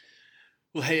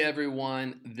Well, hey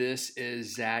everyone, this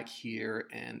is Zach here,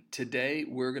 and today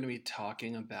we're going to be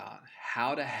talking about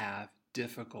how to have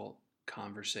difficult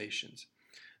conversations.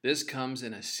 This comes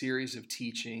in a series of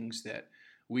teachings that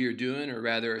we are doing, or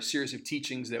rather, a series of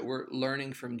teachings that we're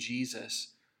learning from Jesus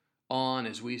on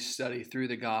as we study through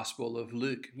the Gospel of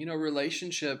Luke. You know,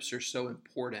 relationships are so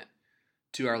important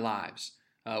to our lives.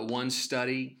 One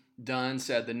study done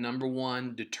said the number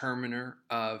one determiner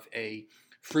of a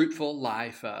fruitful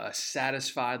life, a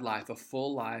satisfied life, a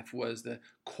full life was the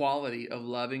quality of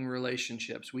loving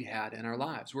relationships we had in our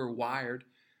lives. We're wired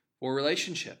for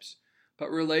relationships,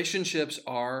 but relationships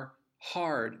are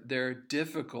hard, they're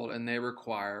difficult, and they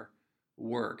require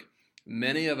work.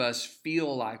 Many of us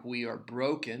feel like we are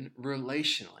broken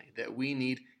relationally, that we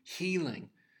need healing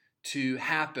to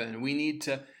happen. We need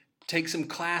to take some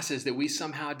classes that we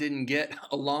somehow didn't get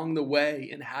along the way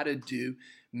in how to do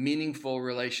meaningful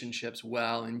relationships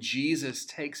well. And Jesus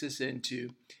takes us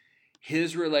into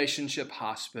his relationship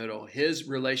hospital, his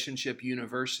relationship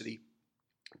university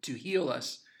to heal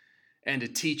us and to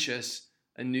teach us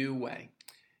a new way.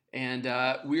 And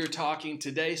we are talking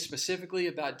today specifically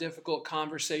about difficult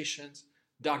conversations.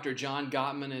 Dr. John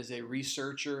Gottman is a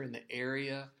researcher in the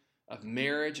area of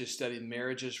marriage, has studied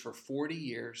marriages for 40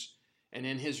 years. And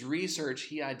in his research,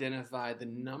 he identified the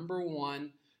number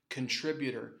one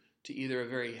contributor to either a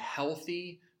very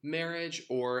healthy marriage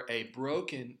or a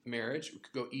broken marriage. It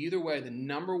could go either way. The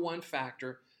number one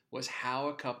factor was how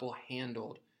a couple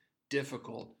handled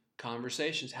difficult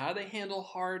conversations, how they handle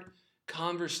hard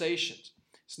conversations.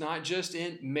 It's not just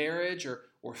in marriage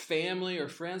or family or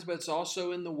friends, but it's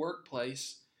also in the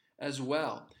workplace as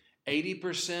well.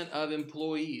 80% of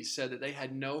employees said that they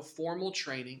had no formal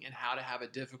training in how to have a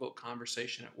difficult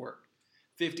conversation at work.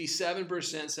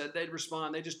 57% said they'd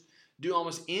respond, they just do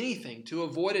almost anything to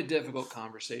avoid a difficult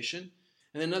conversation.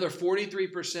 And another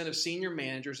 43% of senior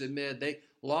managers admitted they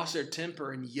lost their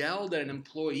temper and yelled at an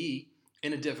employee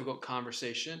in a difficult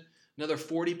conversation. Another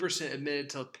 40%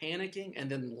 admitted to panicking and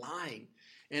then lying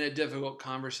in a difficult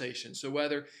conversation. So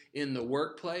whether in the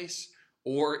workplace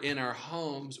or in our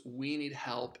homes, we need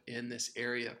help in this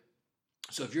area.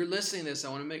 So if you're listening to this, I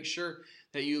want to make sure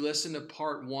that you listen to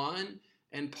part 1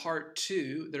 and part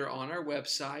 2 that are on our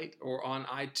website or on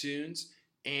iTunes,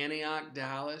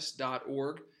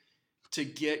 AntiochDallas.org, to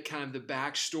get kind of the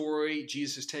backstory.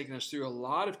 Jesus has taken us through a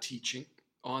lot of teaching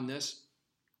on this.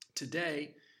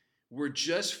 Today, we're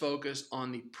just focused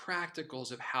on the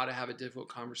practicals of how to have a difficult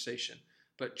conversation.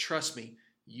 But trust me,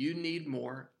 you need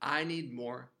more, I need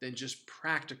more than just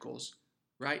practicals,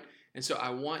 right? And so I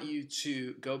want you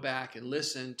to go back and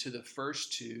listen to the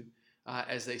first two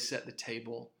as they set the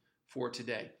table for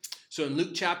today. So in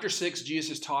Luke chapter 6,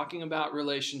 Jesus is talking about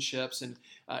relationships, and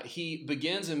he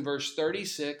begins in verse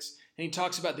 36, and he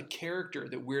talks about the character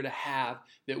that we're to have,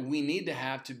 that we need to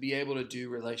have to be able to do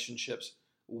relationships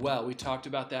well. We talked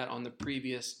about that on the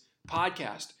previous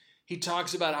podcast. He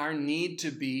talks about our need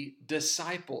to be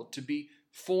discipled, to be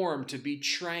formed, to be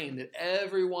trained, that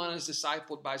everyone is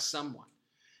discipled by someone.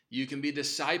 You can be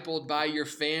discipled by your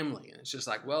family. And it's just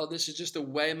like, well, this is just the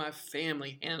way my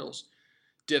family handles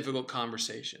difficult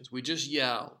conversations. We just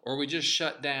yell, or we just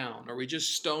shut down, or we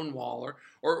just stonewall,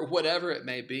 or whatever it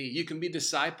may be. You can be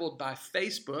discipled by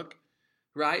Facebook,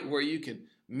 right? Where you can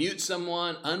mute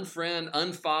someone, unfriend,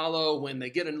 unfollow when they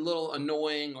get a little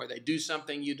annoying or they do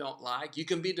something you don't like. You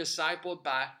can be discipled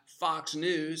by Fox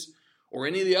News or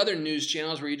any of the other news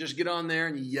channels where you just get on there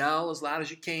and you yell as loud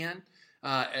as you can,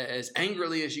 as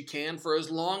angrily as you can, for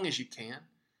as long as you can.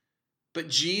 But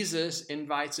Jesus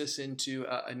invites us into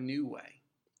a new way,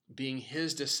 being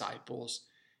his disciples,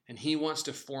 and he wants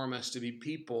to form us to be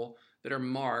people that are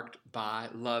marked by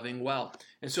loving well.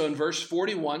 And so in verse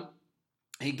 41,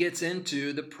 he gets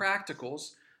into the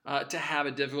practicals to have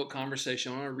a difficult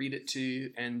conversation. I want to read it to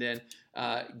you and then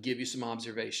give you some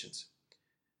observations.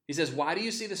 He says, "Why do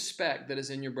you see the speck that is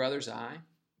in your brother's eye,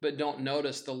 but don't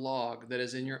notice the log that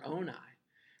is in your own eye?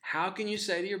 How can you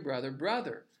say to your brother,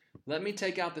 'Brother, let me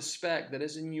take out the speck that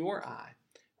is in your eye,'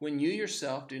 when you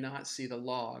yourself do not see the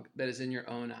log that is in your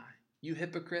own eye? You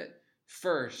hypocrite,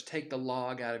 first take the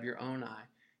log out of your own eye,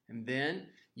 and then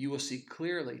you will see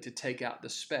clearly to take out the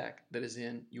speck that is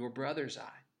in your brother's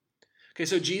eye." Okay,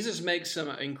 so Jesus makes some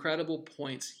incredible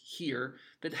points here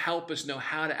that help us know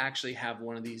how to actually have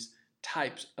one of these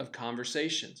types of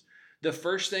conversations. The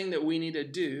first thing that we need to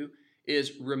do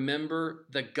is remember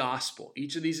the gospel.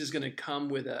 Each of these is going to come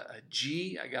with a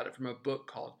G. I got it from a book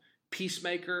called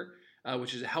Peacemaker,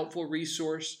 which is a helpful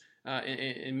resource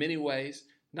in many ways.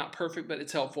 Not perfect, but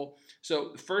it's helpful. So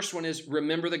the first one is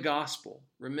remember the gospel.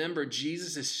 Remember,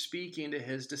 Jesus is speaking to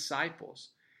his disciples.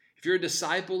 If you're a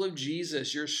disciple of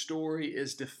Jesus, your story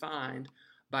is defined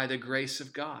by the grace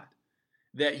of God.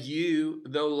 That you,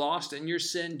 though lost in your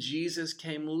sin, Jesus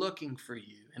came looking for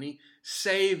you, and he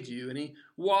saved you, and he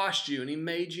washed you, and he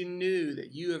made you new,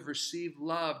 that you have received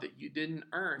love that you didn't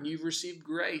earn. You've received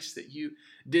grace that you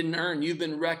didn't earn. You've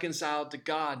been reconciled to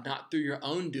God, not through your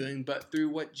own doing, but through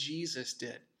what Jesus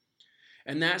did.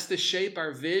 And that's to shape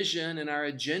our vision and our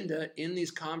agenda in these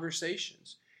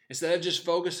conversations. Instead of just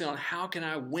focusing on how can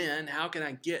I win, how can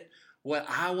I get what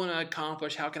I want to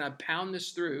accomplish, how can I pound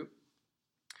this through,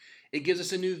 it gives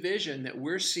us a new vision that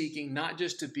we're seeking not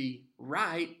just to be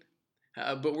right,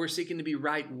 but we're seeking to be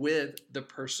right with the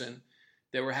person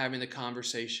that we're having the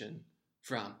conversation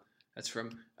from. That's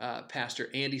from Pastor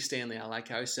Andy Stanley. I like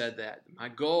how he said that. My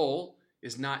goal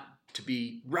is not to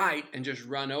be right and just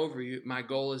run over you. My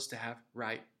goal is to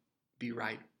be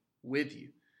right with you,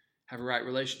 have a right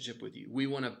relationship with you. We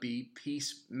want to be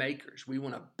peacemakers. We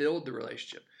want to build the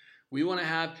relationship. We want to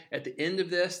have at the end of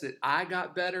this that I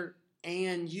got better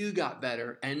and you got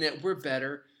better, and that we're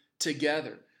better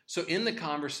together. So in the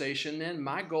conversation then,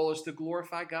 my goal is to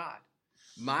glorify God.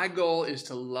 My goal is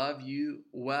to love you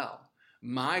well.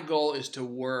 My goal is to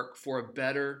work for a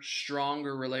better,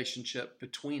 stronger relationship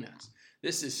between us.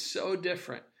 This is so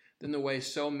different than the way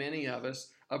so many of us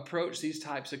approach these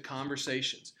types of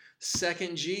conversations.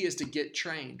 Second G is to get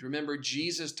trained. Remember,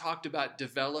 Jesus talked about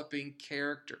developing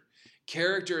character.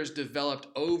 Character is developed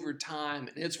over time,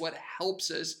 and it's what helps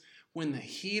us when the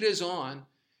heat is on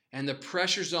and the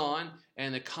pressure's on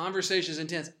and the conversation is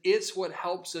intense. It's what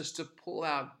helps us to pull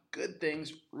out good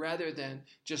things rather than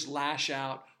just lash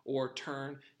out or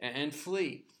turn and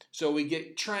flee. So we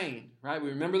get trained, right? We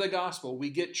remember the gospel. We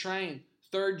get trained.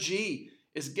 Third G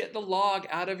is get the log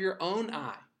out of your own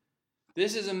eye.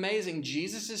 This is amazing.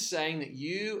 Jesus is saying that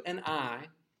you and I,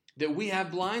 that we have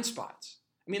blind spots.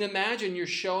 I mean, imagine you're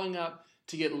showing up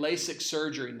to get LASIK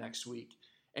surgery next week,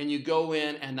 and you go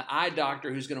in and the eye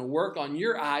doctor who's going to work on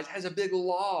your eyes has a big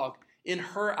log in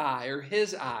her eye or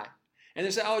his eye. And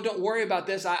they say, oh, don't worry about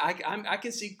this. I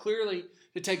can see clearly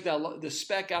to take the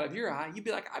speck out of your eye. You'd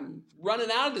be like, I'm running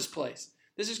out of this place.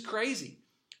 This is crazy.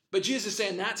 But Jesus is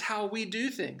saying that's how we do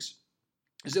things.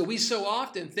 So we so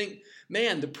often think,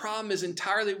 man, the problem is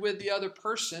entirely with the other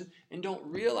person and don't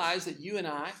realize that you and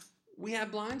I, we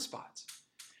have blind spots.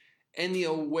 And the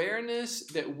awareness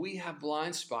that we have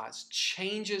blind spots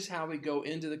changes how we go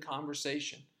into the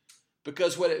conversation.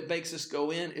 Because what it makes us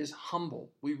go in is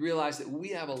humble. We realize that we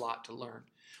have a lot to learn.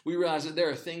 We realize that there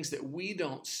are things that we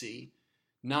don't see,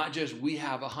 not just we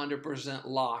have 100%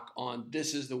 lock on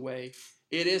this is the way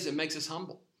it is. It makes us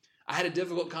humble. I had a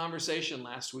difficult conversation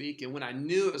last week, and when I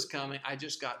knew it was coming, I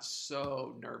just got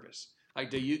so nervous.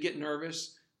 Like, do you get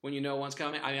nervous when you know one's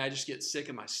coming? I mean, I just get sick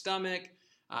in my stomach.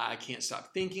 I can't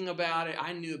stop thinking about it.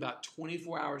 I knew about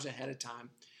 24 hours ahead of time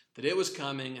that it was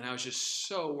coming, and I was just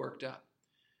so worked up.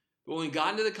 But when we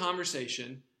got into the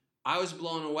conversation, I was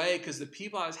blown away because the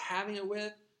people I was having it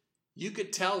with, you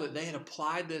could tell that they had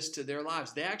applied this to their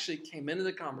lives. They actually came into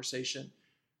the conversation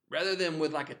rather than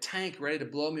with like a tank ready to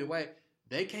blow me away.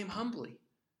 They came humbly.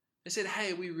 They said,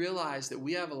 hey, we realize that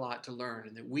we have a lot to learn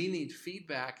and that we need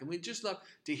feedback, and we'd just love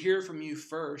to hear from you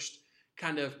first,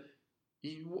 kind of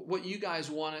what you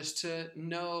guys want us to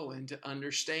know and to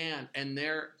understand. And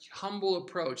their humble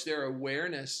approach, their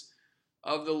awareness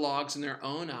of the logs in their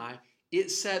own eye,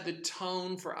 it set the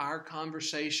tone for our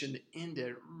conversation that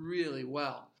ended really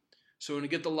well. So we're going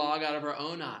to get the log out of our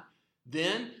own eye.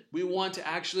 Then we want to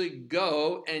actually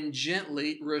go and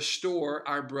gently restore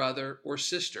our brother or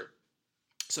sister.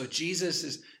 So Jesus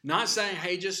is not saying,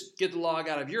 hey, just get the log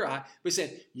out of your eye. But he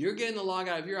said, you're getting the log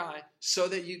out of your eye so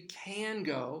that you can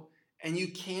go and you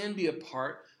can be a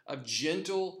part of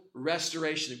gentle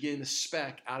restoration of getting the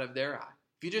speck out of their eye.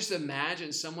 If you just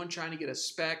imagine someone trying to get a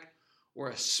speck or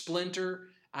a splinter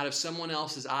out of someone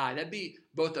else's eye, that'd be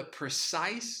both a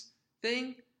precise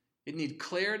thing, it'd need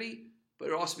clarity, but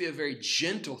it'd also be a very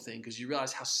gentle thing because you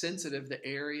realize how sensitive the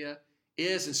area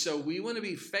is. And so we want to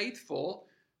be faithful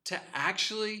to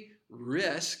actually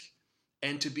risk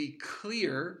and to be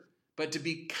clear, but to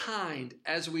be kind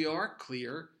as we are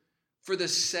clear for the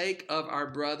sake of our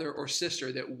brother or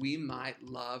sister, that we might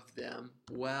love them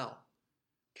well.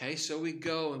 Okay, so we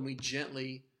go and we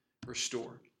gently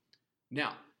restore.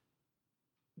 Now,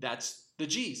 that's the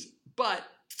G's. But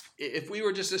if we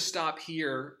were just to stop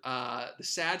here, the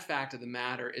sad fact of the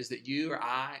matter is that you or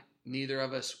I, neither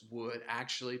of us would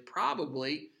actually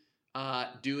probably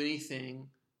do anything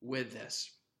with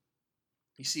this.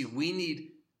 You see, we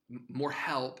need more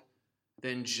help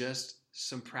than just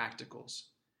some practicals.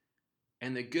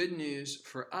 And the good news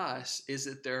for us is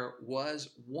that there was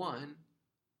one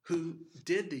Who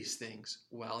did these things?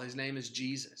 Well, his name is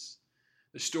Jesus.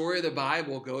 The story of the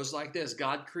Bible goes like this.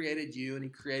 God created you and he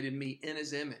created me in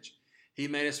his image. He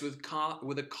made us with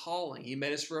a calling. He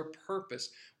made us for a purpose.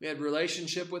 We had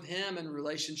relationship with him and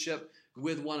relationship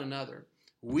with one another.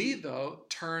 We, though,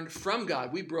 turned from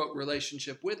God. We broke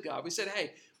relationship with God. We said,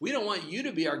 hey, we don't want you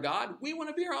to be our God. We want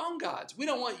to be our own gods. We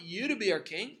don't want you to be our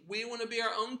king. We want to be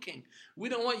our own king. We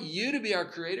don't want you to be our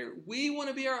creator. We want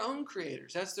to be our own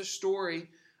creators. That's the story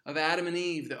of Adam and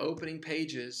Eve, the opening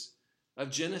pages of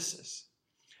Genesis.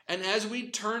 And as we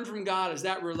turned from God, as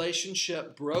that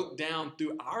relationship broke down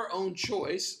through our own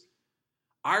choice,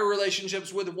 our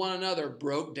relationships with one another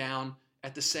broke down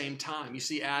at the same time. You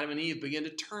see Adam and Eve begin to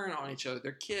turn on each other.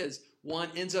 Their kids, one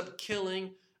ends up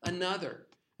killing another.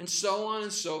 And so on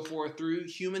and so forth through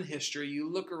human history.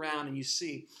 You look around and you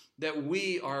see that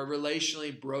we are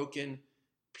relationally broken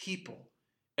people.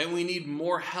 And we need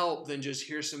more help than just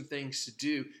here's some things to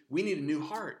do. We need a new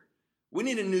heart. We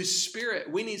need a new spirit.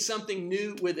 We need something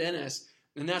new within us.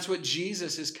 And that's what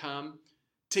Jesus has come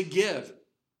to give.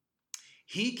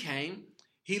 He came.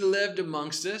 He lived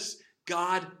amongst us.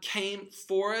 God came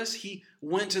for us. He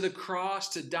went to the cross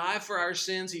to die for our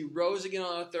sins. He rose again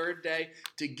on the third day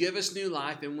to give us new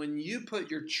life. And when you put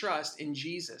your trust in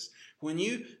Jesus, when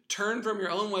you turn from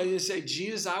your own way and say,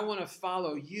 Jesus, I want to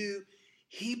follow you,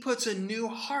 he puts a new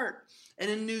heart and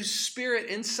a new spirit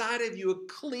inside of you, a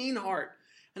clean heart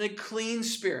and a clean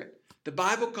spirit. The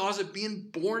Bible calls it being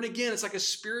born again. It's like a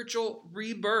spiritual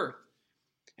rebirth.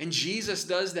 And Jesus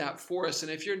does that for us.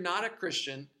 And if you're not a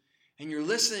Christian and you're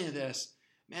listening to this,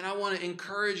 man, I want to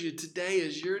encourage you. Today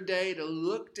is your day to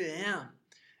look to him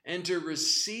and to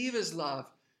receive his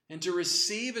love and to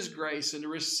receive his grace and to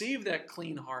receive that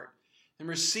clean heart and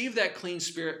receive that clean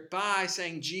spirit by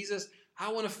saying, Jesus,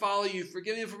 I want to follow you.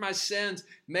 Forgive me for my sins.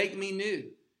 Make me new.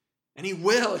 And he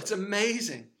will. It's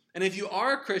amazing. And if you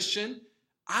are a Christian,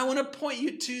 I want to point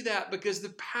you to that because the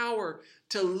power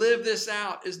to live this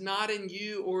out is not in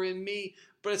you or in me,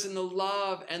 but it's in the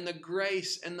love and the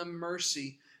grace and the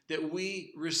mercy that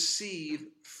we receive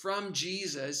from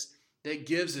Jesus that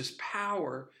gives us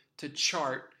power to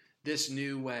chart this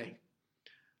new way.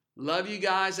 Love you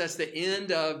guys. That's the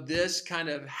end of this kind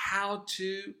of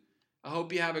how-to. I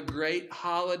hope you have a great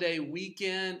holiday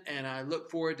weekend, and I look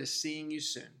forward to seeing you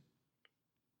soon.